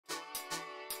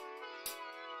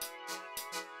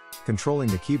Controlling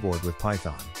the keyboard with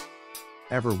Python.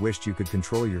 Ever wished you could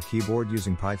control your keyboard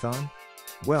using Python?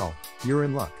 Well, you're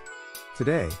in luck.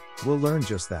 Today, we'll learn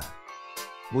just that.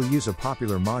 We'll use a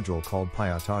popular module called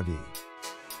PyAutoGUI.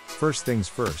 First things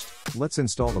first, let's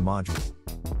install the module.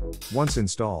 Once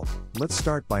installed, let's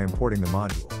start by importing the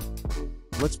module.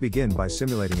 Let's begin by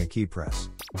simulating a key press.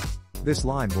 This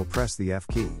line will press the F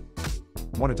key.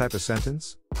 Want to type a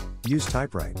sentence? Use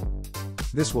typewrite.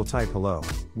 This will type hello,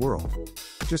 world,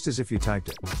 just as if you typed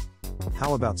it.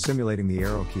 How about simulating the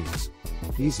arrow keys?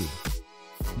 Easy.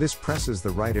 This presses the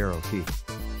right arrow key.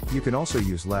 You can also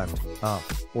use left, up,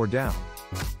 or down.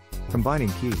 Combining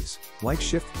keys, like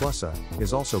Shift plus A,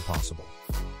 is also possible.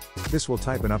 This will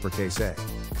type an uppercase A.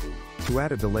 To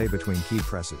add a delay between key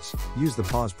presses, use the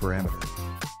pause parameter.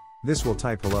 This will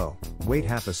type hello, wait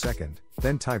half a second,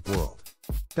 then type world.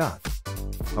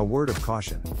 A word of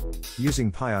caution.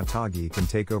 Using PyAutoGUI can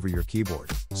take over your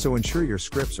keyboard, so ensure your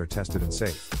scripts are tested and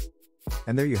safe.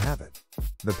 And there you have it.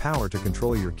 The power to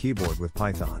control your keyboard with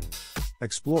Python.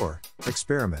 Explore,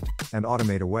 experiment, and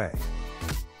automate away.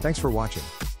 Thanks for watching.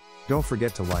 Don't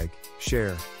forget to like,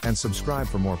 share, and subscribe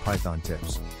for more Python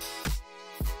tips.